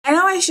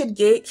I should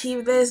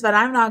gatekeep this, but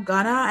I'm not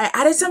gonna. I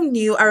added some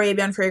new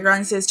Arabian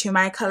fragrances to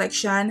my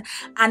collection,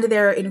 and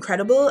they're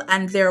incredible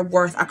and they're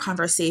worth a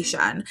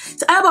conversation.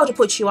 So I'm about to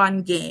put you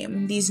on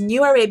game. These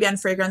new Arabian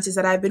fragrances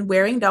that I've been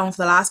wearing down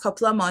for the last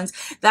couple of months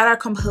that are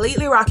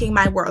completely rocking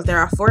my world.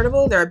 They're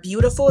affordable, they're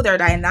beautiful, they're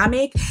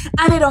dynamic,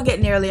 and they don't get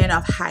nearly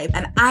enough hype,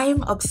 and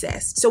I'm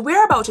obsessed. So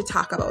we're about to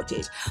talk about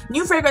it.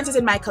 New fragrances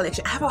in my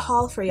collection. I have a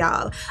haul for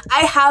y'all.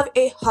 I have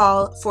a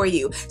haul for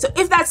you. So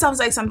if that sounds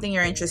like something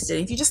you're interested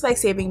in, if you just like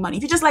saving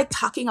money, if you just like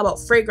talking about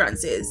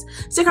fragrances,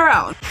 stick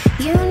around.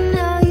 You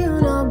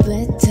know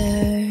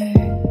better,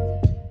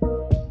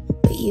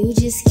 but you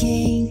just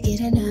can't get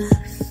enough.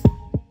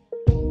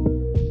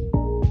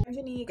 I'm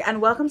Jeanique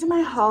and welcome to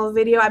my haul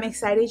video. I'm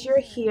excited you're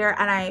here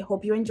and I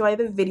hope you enjoy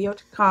the video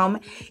to come.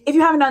 If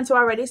you haven't done so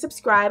already,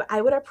 subscribe.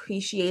 I would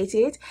appreciate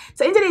it.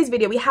 So in today's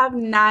video, we have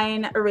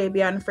 9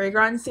 Arabian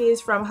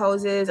fragrances from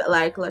houses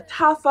like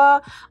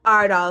Lattafa,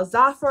 Ardal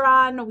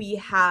Zafran, we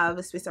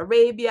have Swiss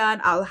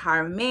Arabian, Al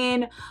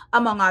Haramain,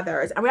 among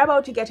others. And we're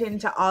about to get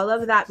into all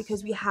of that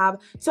because we have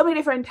so many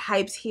different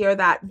types here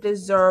that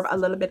deserve a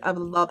little bit of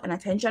love and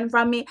attention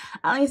from me,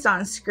 at least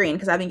on screen,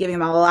 because I've been giving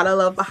them a lot of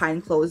love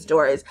behind closed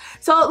doors.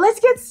 So let's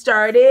get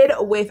started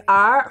with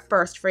our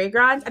first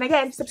fragrance. And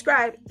again,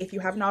 subscribe if you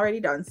haven't already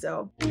done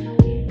so. Yeah,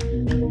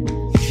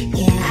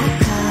 I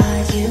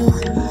call you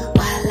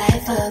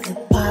wildlife of the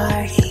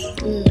party,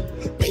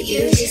 but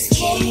you just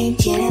can't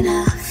get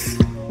enough.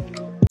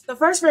 The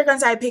first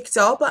fragrance I picked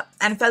up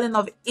and fell in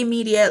love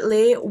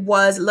immediately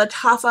was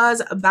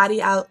Lattafa's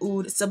Badi Al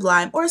Oud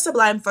Sublime, or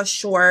Sublime for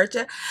short.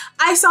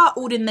 I saw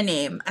oud in the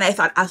name and I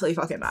thought, absolutely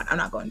fucking not. I'm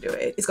not going to do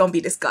it. It's going to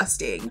be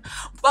disgusting.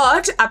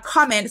 But a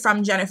comment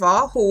from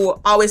Jennifer, who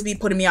always be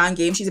putting me on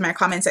game, she's in my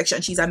comment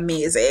section, she's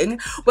amazing,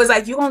 was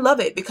like, you're going to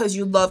love it because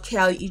you love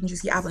kale, eating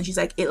juicy apple. And she's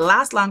like, it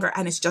lasts longer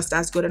and it's just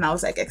as good. And I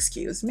was like,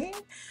 excuse me?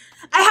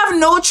 I have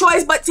no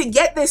choice but to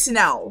get this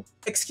now.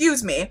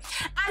 Excuse me.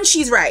 And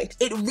she's right.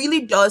 It really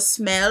does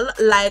smell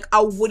like a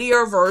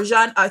woodier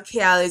version of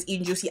Kale's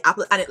Eating Juicy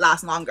Apple, and it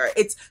lasts longer.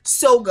 It's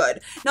so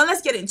good. Now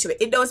let's get into it.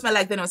 It don't smell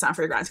like the notes on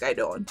fragrance. I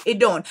don't. It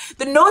don't.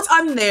 The notes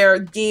on there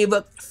gave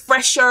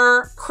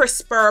fresher,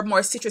 crisper,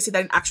 more citrusy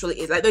than it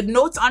actually is. Like the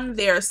notes on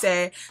there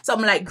say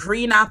something like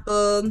green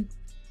apple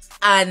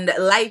and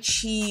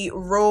lychee,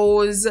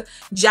 rose,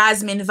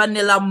 jasmine,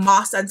 vanilla,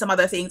 moss, and some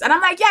other things. And I'm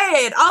like,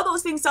 yeah, all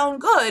those things sound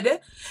good,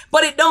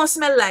 but it don't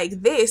smell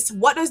like this.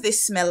 What does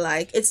this smell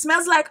like? It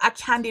smells like a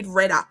candied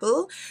red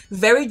apple.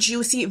 Very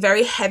juicy,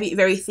 very heavy,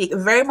 very thick,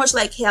 very much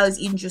like Kale's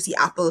Eating Juicy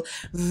Apple.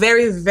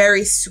 Very,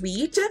 very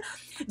sweet.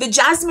 The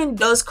jasmine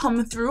does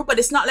come through, but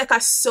it's not like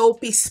a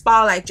soapy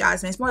spa-like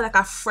jasmine. It's more like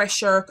a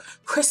fresher,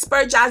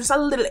 crisper jasmine. Just a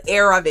little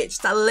air of it,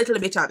 just a little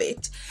bit of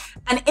it.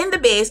 And in the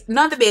base,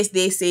 none of the base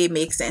they say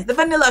makes sense. The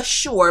vanilla,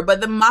 sure,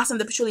 but the moss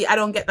and the patchouli, I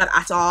don't get that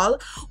at all.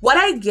 What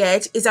I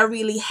get is a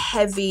really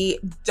heavy,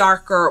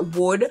 darker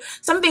wood.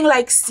 Something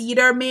like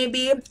cedar,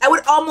 maybe. I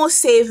would almost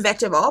say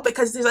vetiver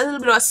because there's a little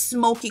bit of a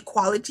smoky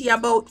quality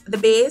about the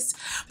base,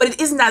 but it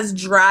isn't as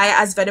dry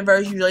as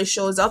vetiver usually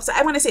shows up. So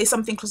I want to say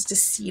something close to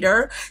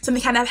cedar,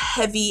 something kind of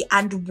heavy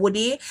and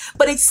woody,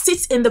 but it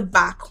sits in the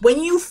back.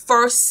 When you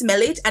first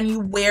smell it and you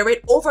wear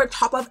it, over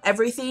top of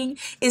everything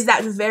is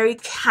that very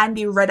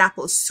candy red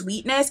apple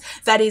sweetness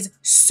that is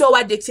so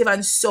addictive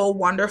and so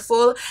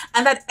wonderful,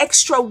 and that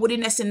extra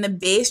woodiness in the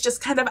base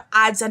just kind of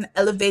adds and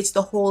elevates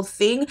the whole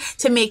thing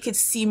to make it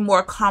seem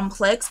more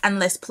complex and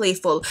less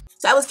playful.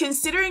 So I was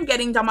considering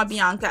getting Dama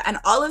Bianca, and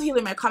all of you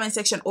in my comment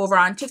section over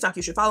on TikTok,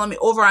 you should follow me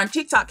over on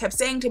TikTok, kept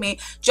saying to me,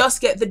 just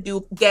get the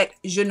dupe, get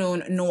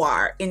Junoon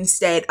Noir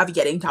instead of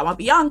getting Dama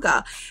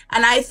Bianca.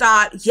 And I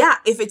thought, yeah,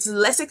 if it's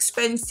less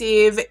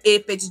expensive,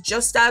 if it's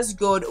just as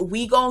good,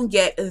 we gon'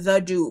 get the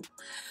dupe.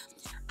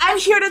 I'm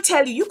here to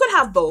tell you, you could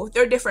have both.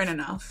 They're different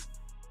enough.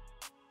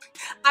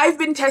 I've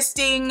been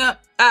testing,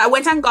 I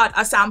went and got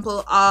a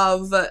sample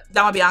of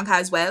Dama Bianca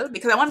as well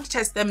because I wanted to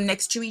test them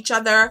next to each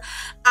other,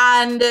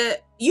 and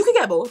you can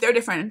get both. They're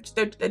different.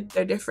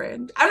 They're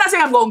different. I'm not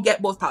saying I'm going to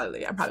get both,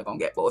 probably. I'm probably going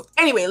to get both.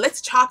 Anyway,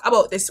 let's talk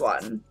about this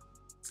one.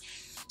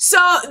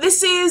 So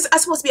this is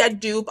supposed to be a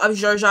dupe of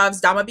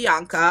Georgiev's Dama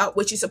Bianca,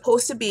 which is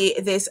supposed to be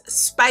this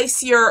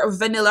spicier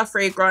vanilla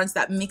fragrance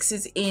that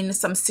mixes in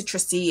some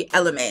citrusy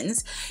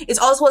elements. It's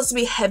also supposed to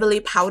be heavily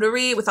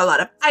powdery with a lot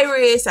of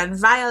iris and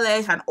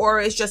violet and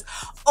orris, just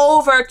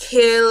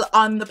overkill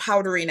on the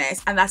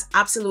powderiness, and that's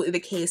absolutely the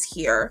case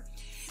here.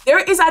 There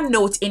is a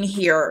note in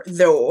here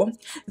though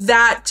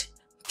that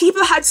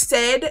people had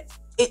said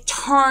it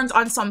turns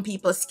on some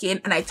people's skin,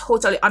 and I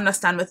totally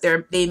understand what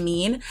they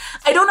mean.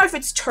 I don't know if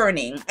it's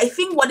turning. I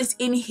think what is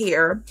in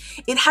here,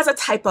 it has a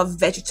type of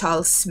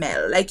vegetal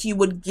smell like you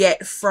would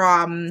get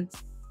from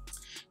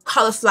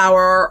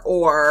cauliflower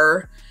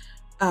or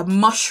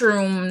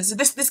mushrooms.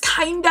 This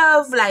kind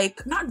of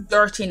like, not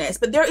dirtiness,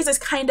 but there is this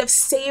kind of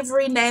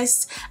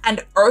savoriness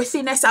and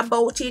earthiness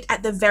about it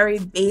at the very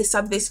base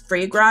of this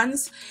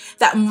fragrance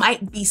that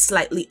might be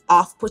slightly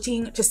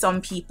off-putting to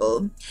some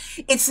people.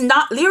 It's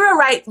not Lyra,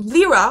 right?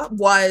 Lyra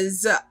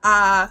was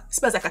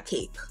smells like a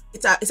cake.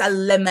 It's a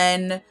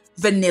lemon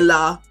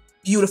vanilla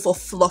beautiful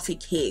fluffy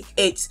cake.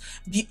 It's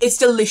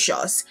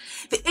delicious.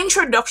 The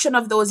introduction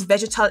of those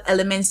vegetal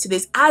elements to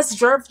this, as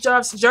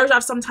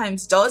Georgia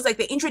sometimes does, like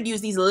they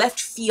introduce these left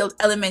field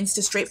elements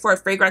to straightforward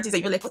fragrances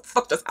and you're like, what the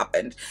fuck just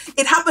happened?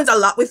 It happens a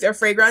lot with their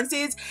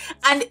fragrances,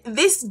 and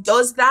this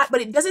does that,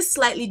 but it does it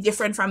slightly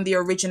different from the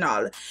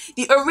original.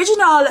 The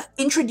original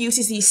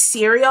introduces these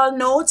cereal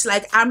notes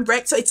like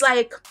ambre, so it's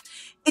like,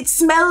 it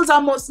smells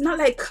almost not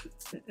like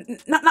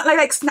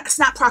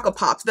snap crackle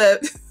pops,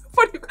 the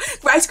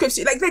Rice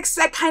Krispies, like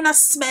that kind of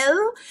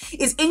smell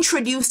is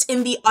introduced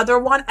in the other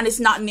one, and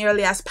it's not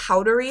nearly as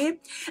powdery.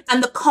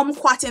 And the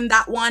kumquat in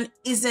that one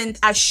isn't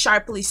as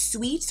sharply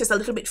sweet, so it's a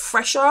little bit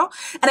fresher.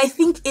 And I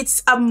think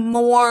it's a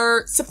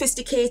more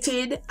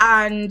sophisticated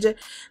and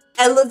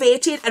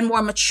elevated and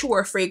more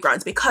mature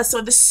fragrance, because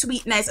some of the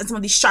sweetness and some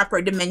of the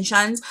sharper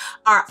dimensions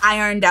are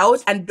ironed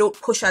out and don't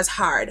push as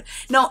hard.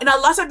 Now, in a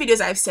lot of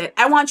videos I've said,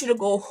 I want you to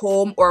go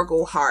home or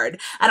go hard.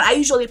 And I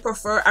usually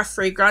prefer a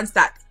fragrance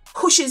that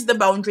pushes the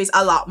boundaries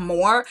a lot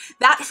more.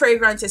 That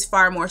fragrance is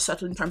far more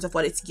subtle in terms of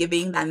what it's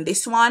giving than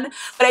this one,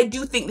 but I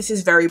do think this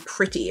is very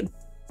pretty.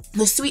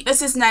 The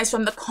sweetness is nice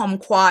from the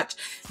kumquat.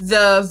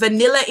 The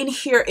vanilla in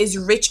here is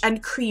rich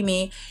and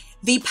creamy.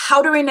 The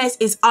powderiness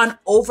is on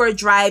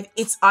overdrive.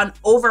 It's on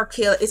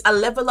overkill. It's a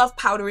level of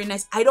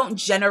powderiness I don't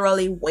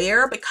generally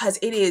wear because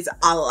it is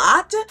a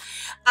lot.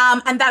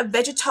 And that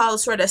vegetal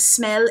sort of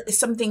smell is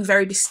something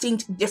very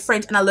distinct,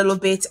 different, and a little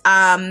bit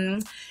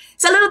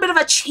it's a little bit of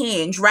a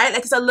change, right?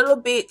 Like it's a little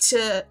bit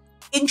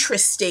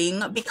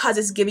interesting because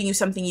it's giving you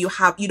something you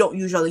don't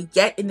usually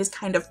get in this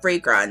kind of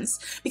fragrance,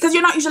 because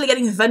you're not usually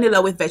getting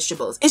vanilla with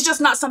vegetables. It's just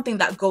not something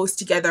that goes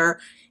together,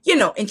 you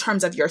know, in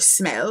terms of your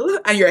smell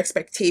and your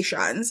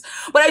expectations.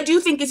 But I do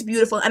think it's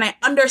beautiful, and I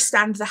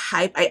understand the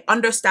hype. I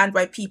understand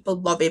why people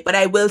love it. But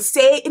I will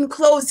say in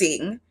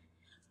closing,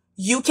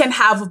 you can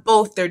have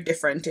both. They're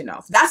different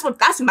enough. That's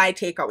my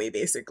takeaway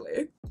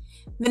basically.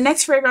 The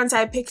next fragrance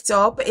I picked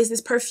up is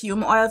this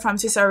perfume oil from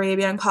Swiss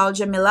Arabian called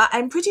Jamila.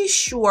 I'm pretty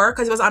sure,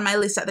 because it was on my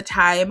list at the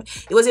time,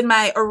 it was in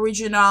my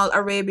original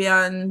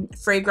Arabian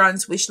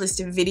fragrance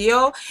wishlist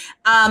video,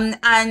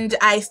 and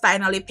I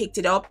finally picked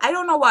it up. I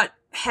don't know why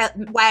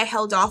I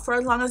held off for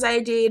as long as I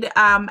did,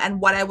 and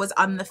what I was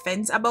on the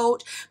fence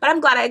about, but I'm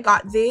glad I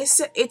got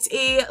this. It's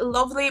a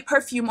lovely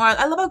perfume oil.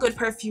 I love a good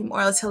perfume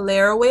oil to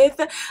layer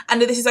with,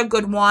 and this is a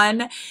good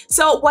one.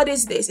 So what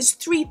is this? It's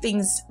three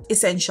things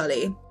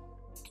essentially.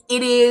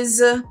 It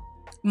is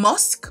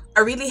musk,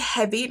 a really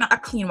heavy, not a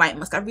clean white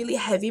musk, a really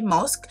heavy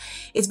musk.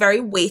 It's very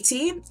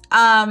weighty.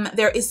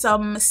 There is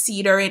some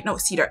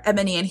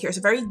ebony in here.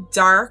 So very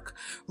dark,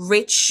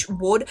 rich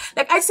wood.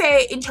 Like I'd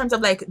say in terms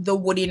of like the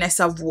woodiness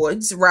of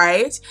woods,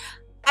 right?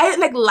 I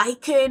like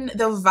liken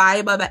the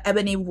vibe of an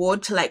ebony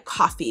wood to like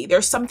coffee.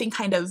 There's something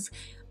kind of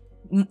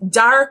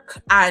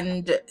dark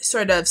and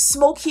sort of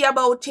smoky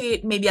about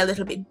it, maybe a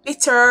little bit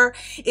bitter.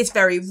 It's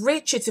very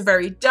rich, it's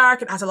very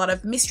dark, it has a lot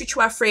of mystery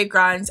to our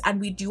fragrance, and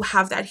we do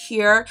have that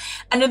here.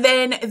 And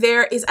then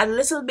there is a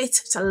little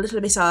bit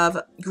of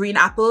green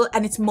apple,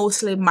 and it's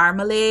mostly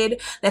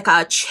marmalade, like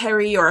a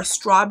cherry or a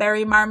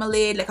strawberry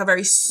marmalade, like a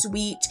very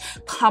sweet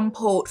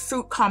compote,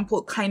 fruit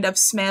compote kind of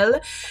smell.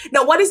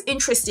 Now what is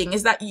interesting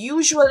is that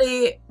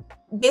usually,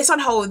 based on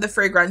how the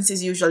fragrance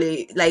is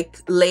usually like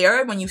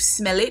layered, when you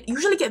smell it, you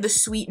usually get the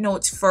sweet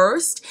notes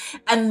first,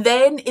 and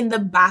then in the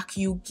back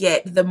you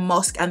get the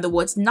musk and the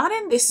woods. Not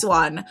in this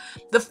one.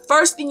 The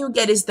first thing you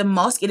get is the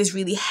musk. It is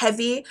really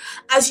heavy.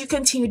 As you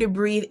continue to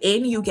breathe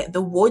in, you get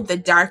the wood, the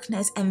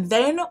darkness, and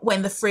then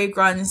when the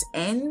fragrance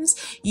ends,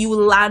 you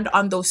land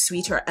on those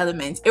sweeter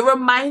elements. It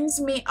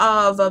reminds me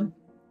of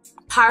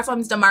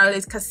Parfums de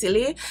Marley's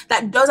Cassili,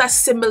 that does a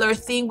similar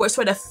thing where it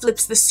sort of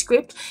flips the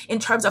script in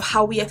terms of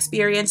how we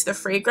experience the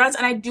fragrance,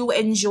 and I do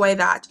enjoy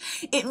that.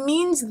 It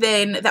means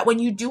then that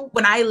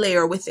when I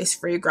layer with this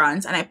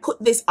fragrance and I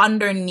put this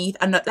underneath,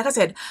 and like I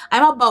said,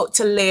 I'm about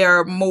to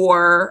layer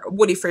more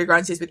woody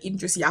fragrances with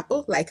juicy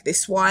apple like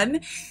this one,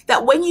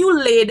 that when you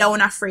lay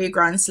down a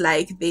fragrance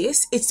like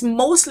this, it's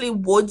mostly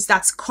woods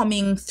that's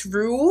coming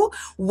through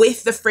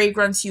with the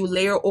fragrance you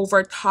layer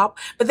over top,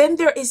 but then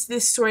there is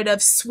this sort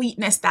of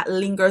sweetness that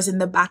lingers in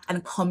the back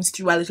and comes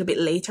through a little bit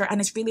later, and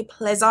it's really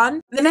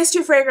pleasant. The next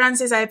two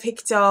fragrances I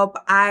picked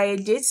up, I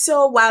did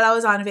so while I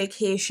was on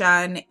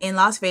vacation in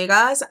Las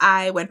Vegas.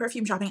 I went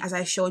perfume shopping, as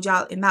I showed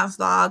y'all in that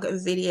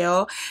vlog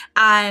video,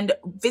 and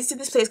visited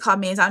this place called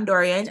Maison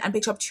d'Orient and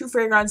picked up two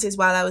fragrances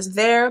while I was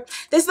there.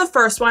 This is the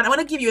first one. I want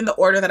to give you in the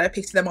order that I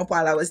picked them up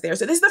while I was there.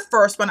 So this is the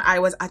first one I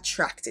was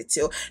attracted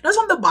to. Not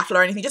from the bottle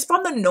or anything, just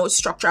from the note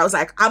structure. I was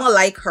like, I'm gonna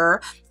like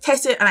her.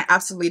 Test it, and I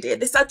absolutely did.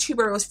 This is a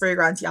tuberose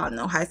fragrance. Y'all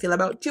know how I feel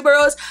about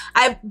tuberose.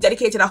 I've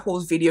dedicated a whole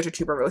video to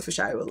tuberose, which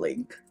I will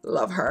link.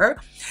 Love her.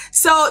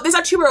 So there's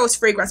a tuberose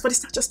fragrance, but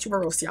it's not just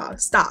tuberose, y'all.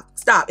 Stop.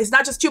 It's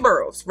not just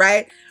tuberose,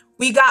 right?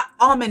 We got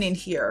almond in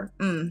here.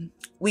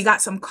 We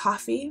got some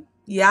coffee.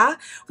 Yeah,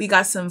 we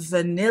got some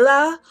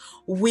vanilla,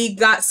 we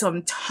got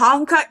some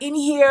tonka in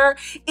here.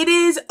 It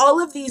is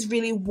all of these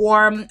really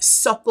warm,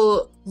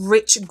 supple,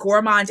 rich,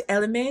 gourmand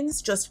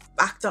elements just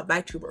backed up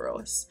by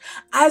tuberose,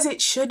 as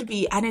it should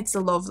be, and it's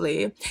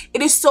lovely.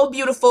 It is so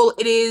beautiful.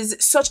 It is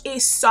such a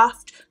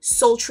soft,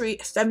 sultry,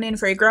 feminine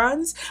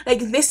fragrance. Like,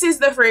 this is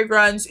the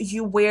fragrance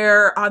you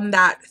wear on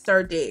that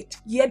third date.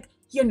 Yet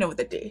you know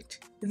the date.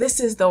 This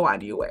is the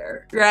one you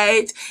wear,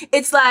 right?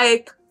 It's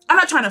like, I'm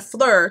not trying to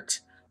flirt,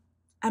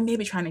 I'm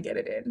maybe trying to get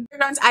it in. The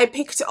fragrance I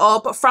picked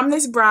up from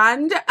this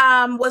brand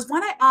was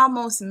one I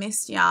almost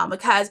missed, y'all,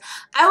 because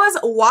I was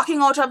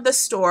walking out of the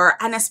store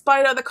and I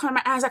spotted out the corner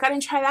and I was like, I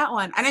didn't try that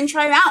one. I didn't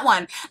try that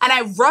one. And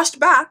I rushed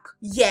back,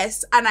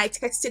 yes, and I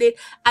tested it,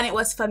 and it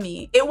was for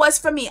me. It was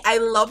for me. I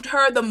loved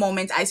her the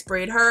moment I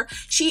sprayed her.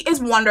 She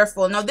is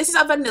wonderful. Now, this is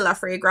a vanilla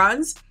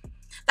fragrance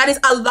that is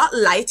a lot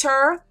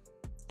lighter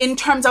in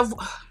terms of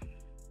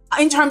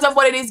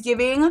what it is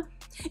giving.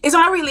 It's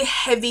not really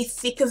heavy,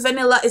 thick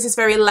vanilla. It's this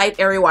very light,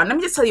 airy one. Let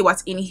me just tell you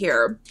what's in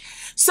here.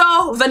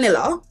 So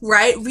vanilla,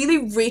 right?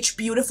 Really rich,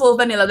 beautiful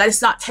vanilla that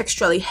is not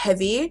texturally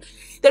heavy.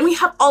 Then we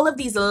have all of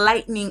these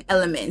lightening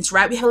elements,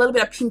 right? We have a little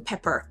bit of pink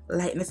pepper,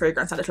 lighten the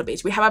fragrance a little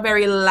bit. We have a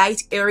very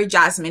light, airy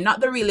jasmine, not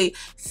the really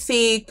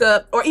thick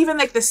or even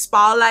like the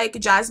spa-like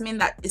jasmine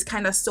that is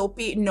kind of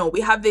soapy. No,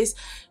 we have this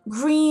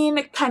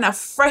green, kind of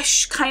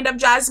fresh kind of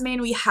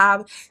jasmine. We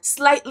have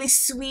slightly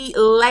sweet,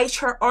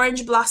 lighter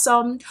orange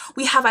blossom.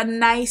 We have a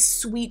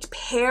nice sweet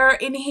pear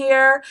in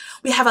here.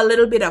 We have a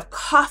little bit of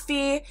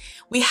coffee.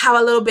 We have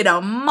a little bit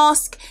of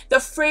musk.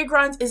 The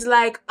fragrance is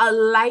like a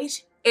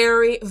light,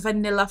 airy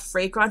vanilla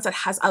fragrance that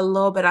has a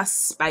little bit of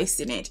spice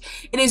in it.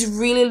 It is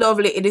really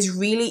lovely. It is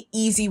really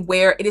easy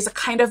wear. It is a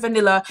kind of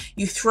vanilla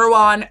you throw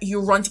on,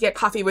 you run to get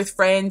coffee with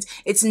friends.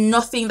 It's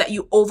nothing that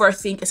you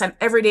overthink. It's an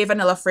everyday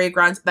vanilla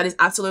fragrance that is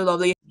absolutely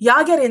lovely.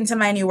 Y'all, get into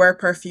my new work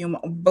perfume.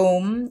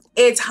 Boom.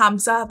 It's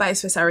Hamza by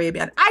Swiss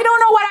Arabian. I don't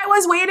know what I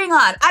was waiting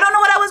on. I don't know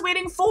what I was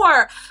waiting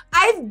for.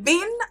 I've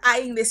been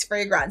eyeing this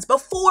fragrance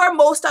before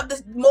most of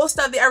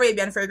the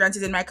Arabian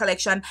fragrances in my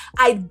collection.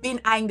 I'd been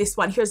eyeing this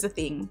one. Here's the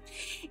thing.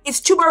 It's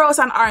tuberose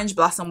and orange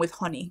blossom with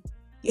honey.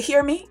 You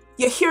hear me?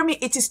 You hear me?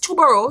 It is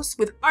tuberose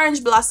with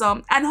orange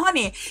blossom and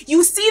honey.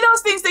 You see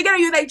those things together,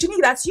 you're like,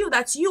 Jeanique, that's you,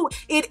 that's you.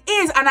 It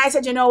is. And I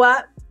said, you know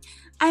what?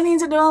 I need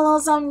to do a little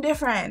something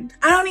different.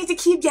 I don't need to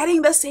keep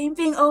getting the same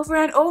thing over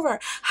and over.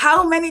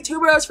 How many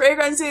tuberose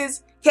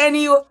fragrances can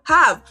you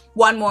have?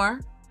 One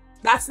more.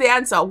 That's the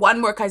answer. One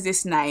more, because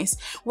it's nice.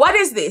 What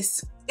is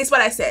this? It's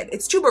what I said.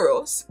 It's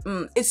tuberose.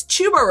 It's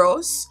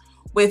tuberose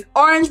with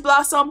orange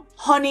blossom,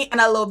 honey, and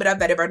a little bit of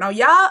vetiver. Now,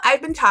 y'all,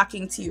 I've been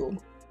talking to you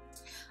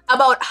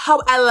about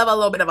how I love a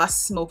little bit of a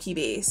smoky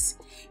base.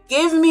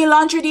 Give me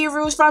L'Entre de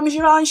Rouge from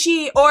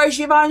Givenchy or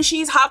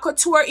Givenchy's Haute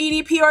Couture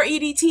EDP or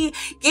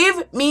EDT.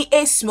 Give me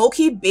a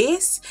smoky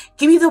base.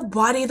 Give me the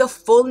body, the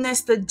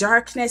fullness, the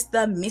darkness,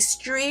 the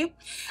mystery.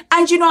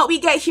 And you know what we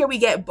get here? We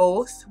get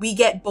both. We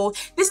get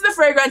both. This is the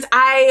fragrance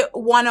I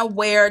want to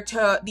wear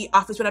to the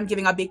office when I'm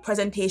giving a big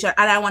presentation.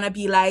 And I want to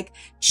be like,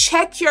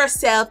 check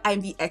yourself.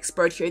 I'm the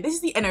expert here. This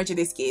is the energy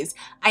this gives.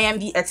 I am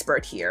the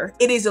expert here.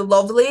 It is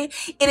lovely.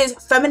 It is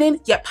feminine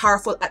yet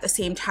powerful at the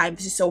same time.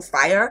 This is so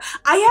fire.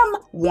 I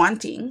am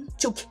wanting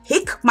to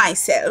kick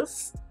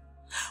myself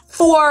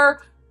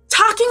for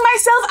talking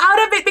myself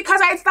out of it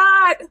because I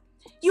thought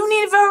you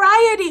need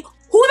variety.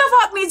 Who the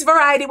fuck needs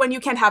variety when you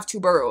can't have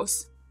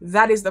tuberose?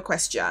 That is the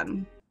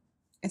question.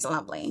 It's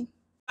lovely.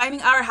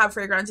 Finding our Arab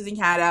fragrances in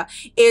Canada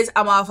is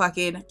a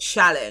motherfucking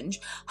challenge.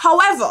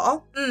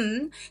 However,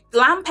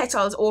 Glam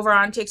Petals over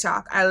on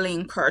TikTok, I'll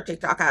link her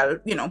TikTok. I'll,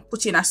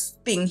 put in a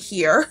thing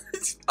here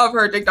of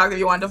her TikTok if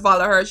you want to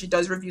follow her. She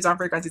does reviews on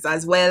fragrances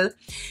as well.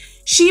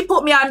 She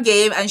put me on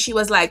game and she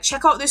was like,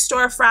 check out this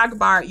store, Frag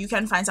Bar. You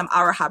can find some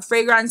Arab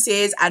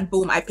fragrances. And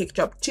boom, I picked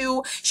up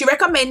two. She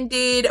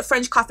recommended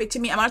French Coffee to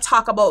me. I'm going to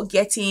talk about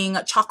getting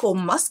Choco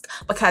Musk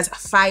because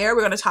fire.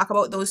 We're going to talk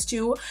about those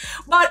two.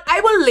 But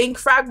I will link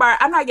Frag Bar.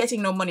 I'm not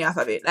getting no money off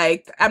of it.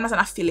 Like, I'm not an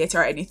affiliate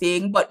or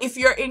anything. But if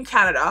you're in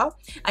Canada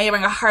and you're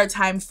having a hard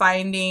time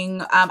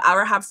finding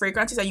Arab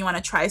fragrances and you want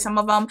to try some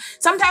of them,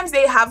 sometimes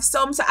they have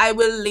some. So I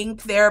will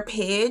link their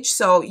page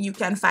so you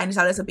can find it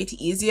a little bit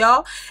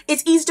easier.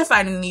 It's easy to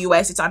find in the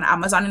US. It's on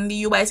Amazon in the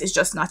US. It's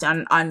just not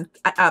on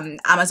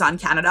Amazon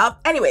Canada.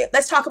 Anyway,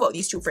 let's talk about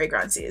these two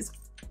fragrances.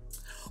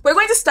 We're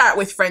going to start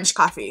with French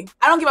Coffee.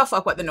 I don't give a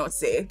fuck what the notes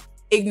say.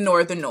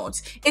 Ignore the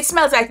notes. It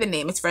smells like the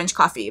name. It's French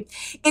Coffee.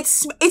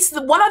 It's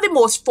one of the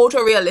most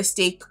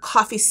photorealistic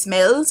coffee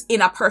smells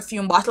in a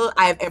perfume bottle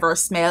I've ever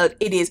smelled.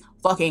 It is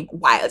fucking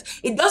wild.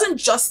 It doesn't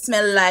just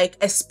smell like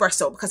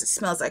espresso because it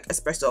smells like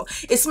espresso.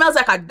 It smells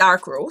like a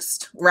dark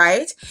roast,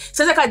 right?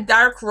 So it's like a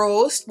dark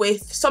roast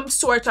with some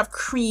sort of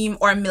cream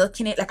or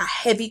milk in it, like a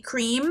heavy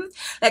cream,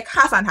 like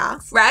half and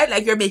half, right?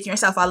 Like you're making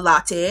yourself a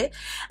latte.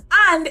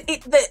 And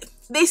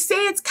they say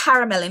it's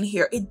caramel in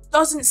here. It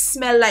doesn't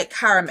smell like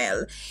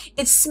caramel.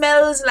 It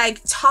smells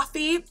like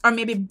toffee or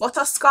maybe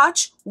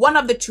butterscotch, one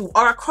of the two,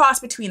 or a cross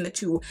between the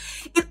two.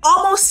 It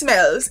almost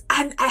smells,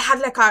 and I had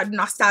like a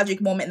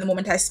nostalgic moment the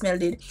moment I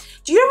smelled it.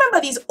 Do you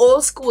remember these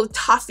old school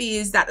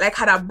toffees that like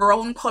had a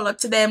brown color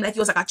to them? Like it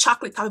was like a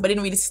chocolate toffee, but it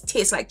didn't really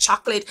taste like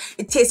chocolate.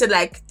 It tasted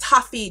like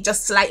toffee,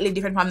 just slightly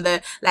different from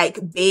the like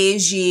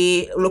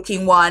beigey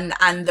looking one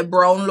and the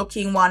brown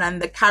looking one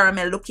and the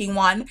caramel looking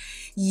one.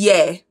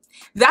 Yeah.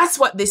 That's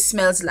what this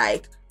smells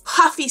like.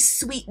 Coffee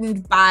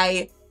sweetened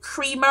by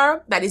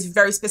creamer that is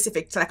very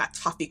specific to like a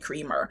toffee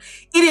creamer.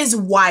 It is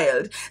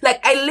wild. Like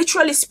I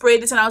literally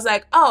sprayed this and I was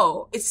like,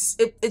 oh, it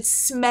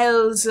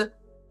smells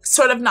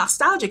sort of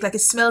nostalgic. Like it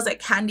smells like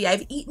candy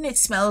I've eaten. It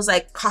smells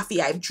like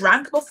coffee I've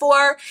drank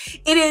before.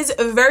 It is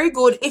very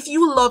good if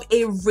you love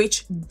a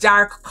rich,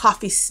 dark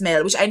coffee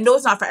smell, which I know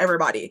is not for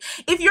everybody.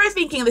 If you're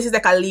thinking this is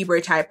like a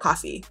Libre type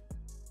coffee,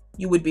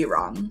 you would be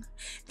wrong.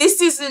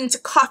 This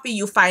isn't coffee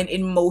you find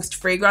in most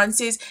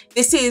fragrances.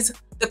 This is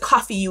the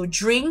coffee you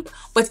drink,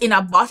 but in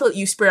a bottle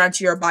you spray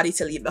onto your body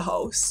to leave the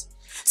house.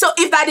 So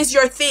if that is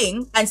your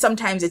thing, and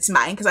sometimes it's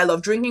mine because I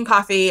love drinking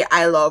coffee,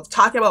 I love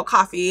talking about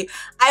coffee,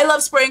 I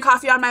love spraying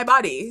coffee on my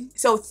body.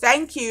 So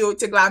thank you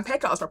to Glam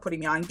Petals for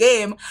putting me on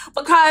game,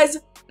 because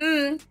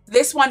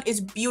this one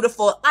is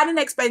beautiful and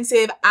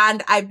inexpensive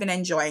and I've been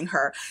enjoying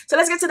her. So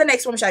let's get to the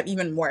next one, which I'm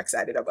even more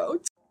excited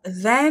about.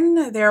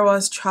 Then there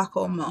was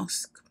Choco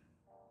Musk.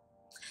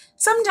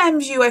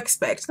 Sometimes you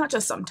expect, not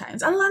just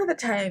sometimes, a lot of the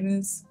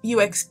times you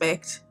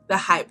expect the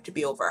hype to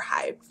be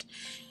overhyped.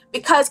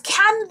 Because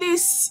can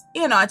this,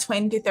 you know,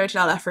 $20,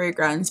 $30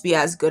 fragrance be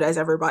as good as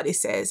everybody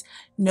says?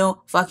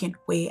 No fucking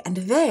way. And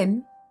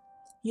then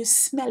you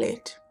smell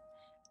it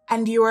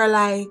and you are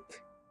like,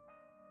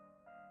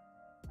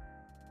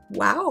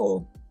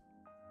 wow,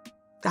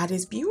 that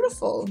is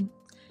beautiful.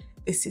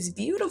 This is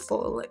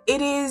beautiful.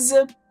 It is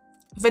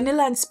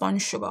vanilla and spun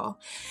sugar.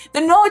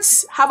 The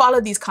notes have all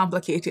of these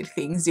complicated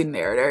things in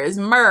there. There's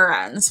myrrh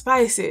and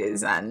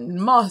spices and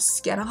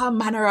musk and all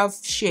manner of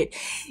shit.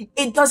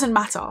 It doesn't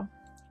matter.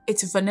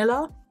 It's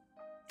vanilla.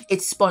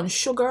 It's spun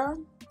sugar.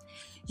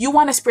 You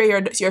want to spray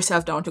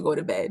yourself down to go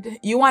to bed.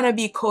 You want to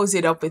be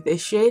cozied up with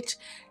this shit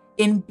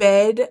in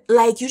bed.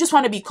 Like you just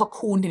want to be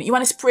cocooned in it. You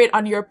want to spray it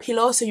on your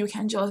pillow so you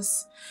can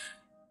just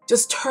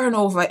turn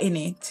over in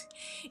it.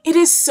 It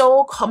is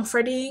so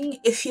comforting.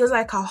 It feels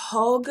like a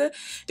hug.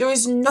 There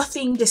is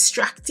nothing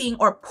distracting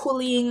or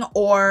pulling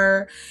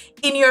or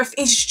in your face.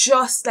 It's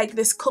just like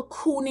this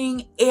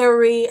cocooning,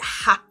 airy,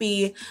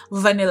 happy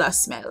vanilla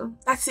smell.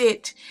 That's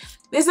it.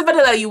 This is the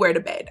vanilla you wear to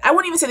bed. I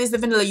wouldn't even say this is the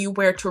vanilla you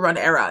wear to run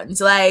errands.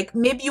 Like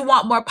maybe you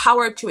want more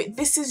power to it.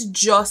 This is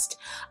just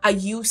a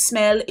you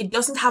smell. It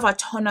doesn't have a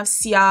ton of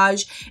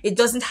sillage. It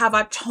doesn't have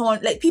a ton,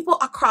 like people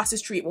across the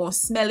street won't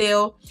smell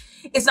you.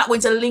 It's not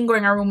going to linger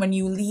in a room when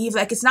you leave.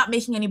 Like it's not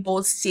making any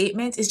bold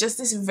statements. It's just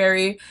this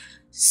very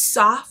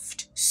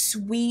soft,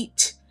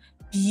 sweet,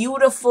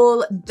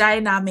 beautiful,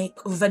 dynamic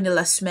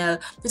vanilla smell.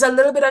 There's a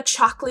little bit of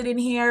chocolate in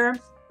here.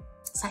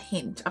 It's a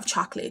hint of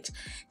chocolate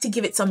to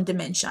give it some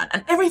dimension,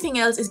 and everything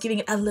else is giving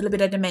it a little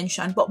bit of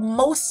dimension, but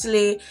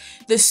mostly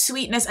the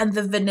sweetness and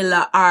the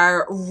vanilla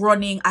are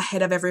running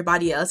ahead of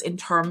everybody else in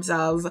terms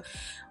of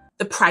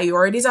the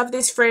priorities of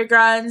this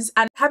fragrance.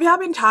 And have y'all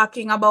been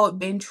talking about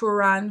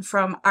Binturan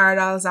from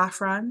Ardal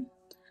Zafran?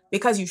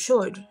 Because you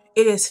should.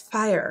 It is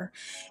fire.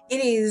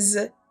 It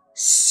is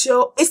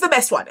so, it's the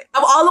best one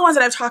of all the ones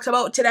that I've talked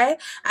about today,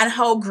 and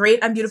how great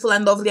and beautiful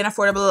and lovely and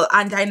affordable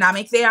and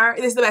dynamic they are.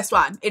 It is the best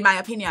one in my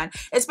opinion,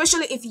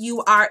 especially if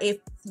you are a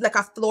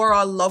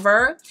floral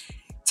lover.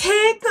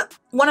 Take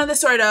one of the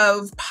sort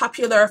of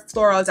popular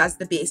florals as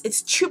the base.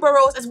 It's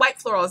tuberose, it's white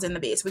florals in the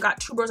base. We got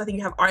tuberose, I think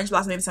you have orange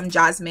blossom, maybe some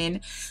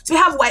jasmine. So we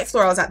have white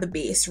florals at the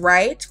base,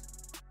 right?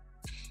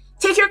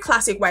 Take your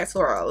classic white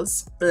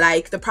florals,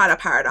 like the Prada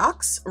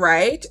Paradox,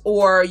 right?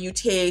 Or you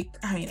take,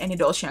 I mean, any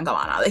Dolce &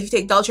 Gabbana. Like you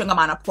take Dolce &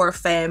 Gabbana Pour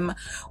Femme,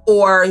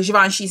 or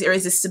Givenchy's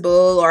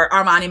Irresistible, or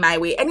Armani My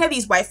Way, any of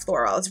these white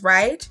florals,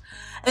 right?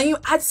 And then you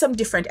add some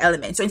different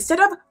elements. So instead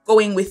of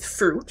going with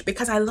fruit,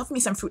 because I love me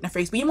some fruit in a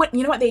fragrance, but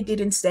you know what they did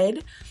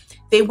instead?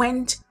 They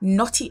went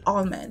nutty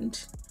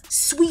almond,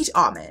 sweet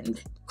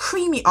almond,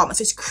 creamy almond.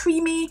 So it's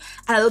creamy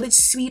and a little bit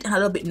sweet and a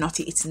little bit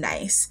nutty. It's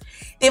nice.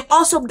 They've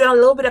also done a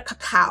little bit of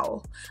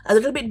cacao, a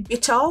little bit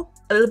bitter,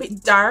 a little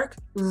bit dark,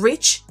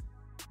 rich,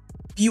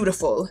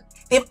 beautiful.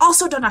 They've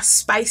also done a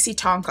spicy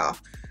tonka.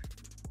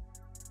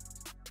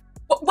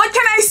 What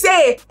can I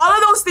say? All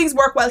of those things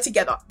work well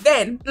together.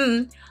 Then,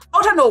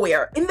 out of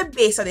nowhere, in the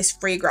base of this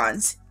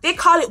fragrance, they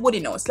call it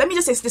woody notes. Let me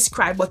just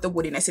describe what the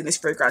woodiness in this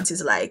fragrance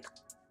is like.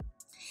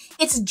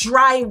 It's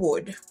dry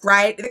wood,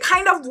 right? The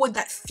kind of wood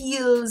that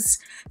feels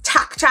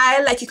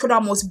tactile, like you could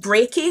almost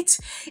break it.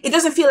 It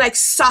doesn't feel like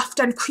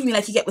soft and creamy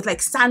like you get with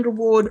like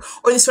sandalwood,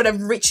 or this sort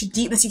of rich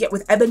deepness you get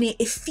with ebony.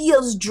 It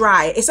feels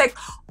dry. It's like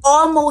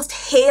almost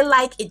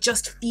hay-like. It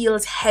just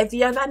feels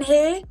heavier than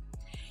hay.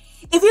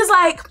 It feels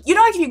like, you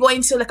know, like if you go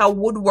into like a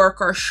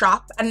woodworker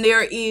shop and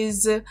there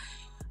is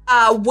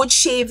wood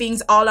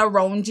shavings all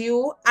around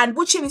you, and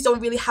wood shavings don't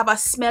really have a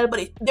smell,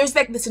 but there's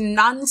like this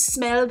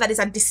non-smell that is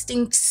a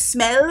distinct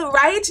smell,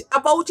 right,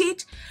 about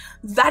it.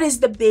 That is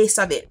the base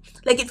of it.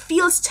 Like, it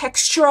feels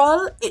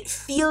textural. It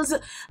feels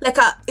like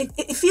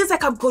it feels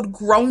like a good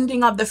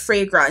grounding of the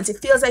fragrance.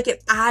 It feels like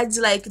it adds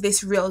like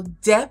this real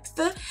depth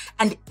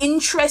and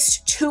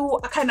interest to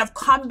a kind of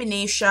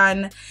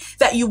combination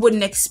that you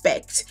wouldn't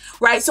expect,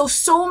 right?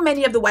 So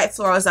many of the white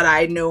florals that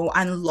I know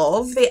and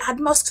love, they add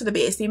musk to the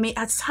base. They may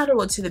add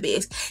sandalwood to the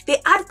base.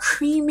 They add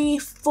creamy,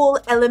 full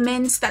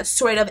elements that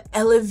sort of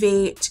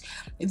elevate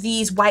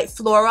these white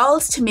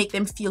florals to make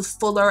them feel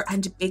fuller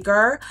and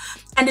bigger.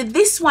 And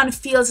this one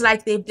feels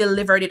like they've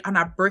delivered it on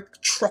a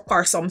brick truck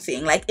or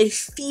something. Like, it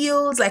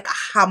feels like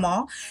a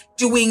hammer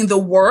doing the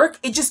work.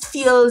 It just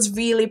feels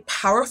really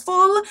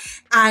powerful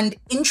and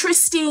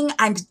interesting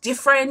and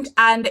different,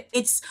 and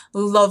it's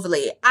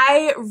lovely.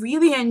 I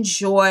really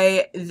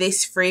enjoy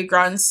this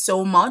fragrance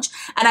so much,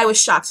 and I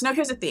was shocked. Now,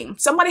 here's the thing.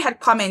 Somebody had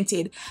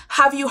commented,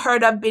 have you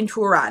heard of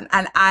Binturan?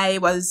 And I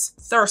was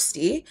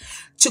thirsty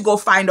to go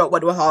find out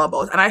what it was all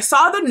about. And I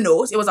saw the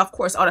notes. It was, of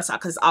course, out of stock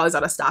because it's always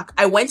out of stock.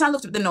 I went and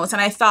looked at the notes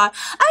and I thought,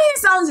 it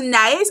sounds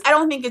nice. I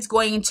don't think it's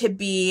going to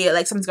be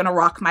like something's gonna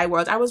rock my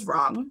world. I was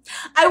wrong.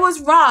 I was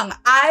wrong.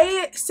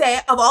 I say,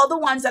 of all the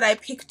ones that I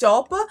picked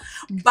up,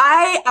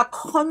 by a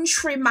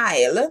country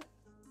mile,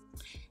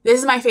 this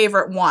is my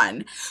favorite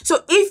one.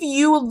 So if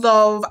you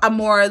love a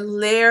more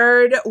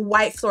layered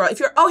white floral, if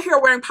you're out here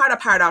wearing Powder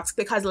Paradox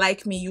because,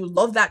 like me, you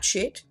love that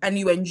shit and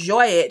you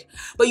enjoy it,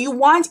 but you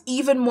want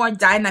even more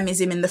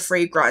dynamism in the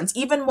fragrance,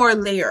 even more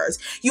layers,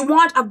 you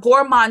want a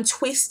gourmand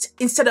twist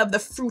instead of the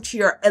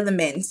fruitier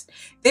elements,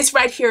 this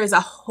right here is a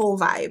whole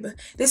vibe.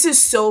 This is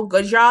so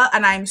good, y'all,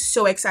 and I'm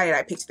so excited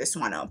I picked this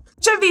one up.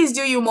 Which of these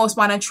do you most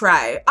want to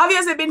try?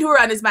 Obviously,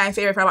 Binturan is my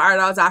favorite from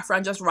Ardal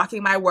Zafran, just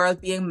rocking my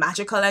world, being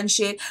magical and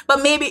shit.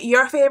 But maybe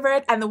your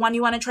favorite and the one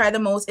you want to try the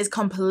most is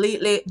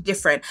completely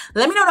different.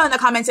 Let me know down in the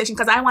comment section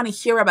because I want to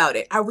hear about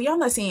it. Are we on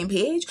the same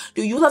page?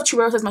 Do you love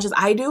churros as much as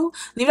I do?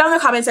 Leave it down in the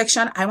comment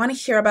section. I want to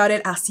hear about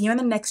it. I'll see you in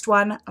the next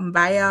one.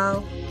 Bye,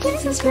 y'all.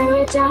 This is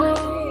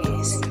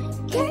paradise.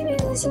 Can you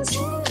listen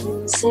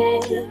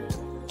to